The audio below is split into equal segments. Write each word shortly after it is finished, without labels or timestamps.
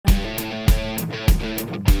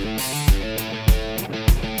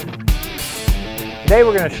Today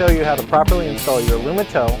we're going to show you how to properly install your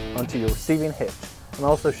Aluma-Tow onto your receiving hitch, and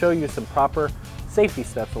also show you some proper safety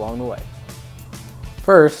steps along the way.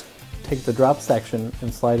 First, take the drop section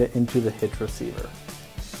and slide it into the hitch receiver.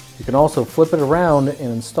 You can also flip it around and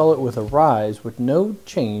install it with a rise with no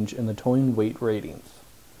change in the towing weight ratings.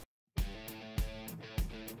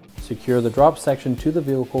 Secure the drop section to the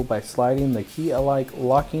vehicle by sliding the key-alike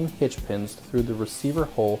locking hitch pins through the receiver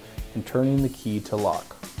hole and turning the key to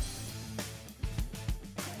lock.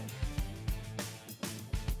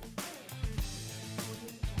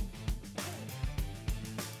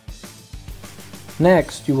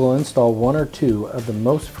 Next, you will install one or two of the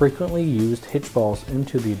most frequently used hitch balls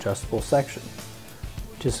into the adjustable section.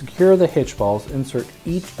 To secure the hitch balls, insert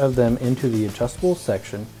each of them into the adjustable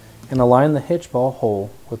section and align the hitch ball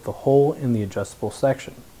hole with the hole in the adjustable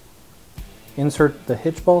section. Insert the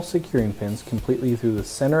hitch ball securing pins completely through the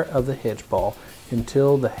center of the hitch ball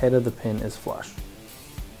until the head of the pin is flush.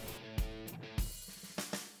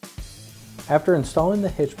 After installing the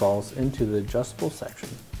hitch balls into the adjustable section,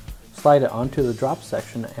 slide it onto the drop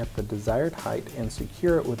section at the desired height and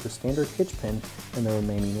secure it with the standard hitch pin and the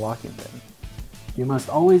remaining locking pin. You must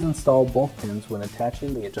always install both pins when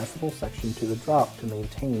attaching the adjustable section to the drop to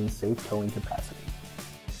maintain safe towing capacity.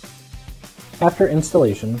 After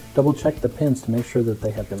installation, double check the pins to make sure that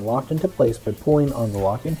they have been locked into place by pulling on the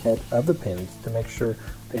locking head of the pins to make sure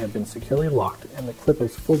they have been securely locked and the clip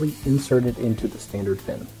is fully inserted into the standard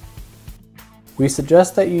pin. We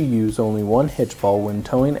suggest that you use only one hitch ball when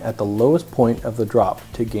towing at the lowest point of the drop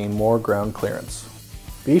to gain more ground clearance.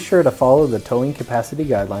 Be sure to follow the towing capacity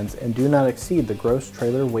guidelines and do not exceed the gross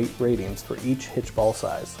trailer weight ratings for each hitch ball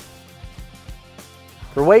size.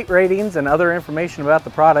 For weight ratings and other information about the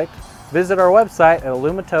product, visit our website at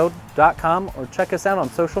alumatow.com or check us out on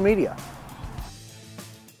social media.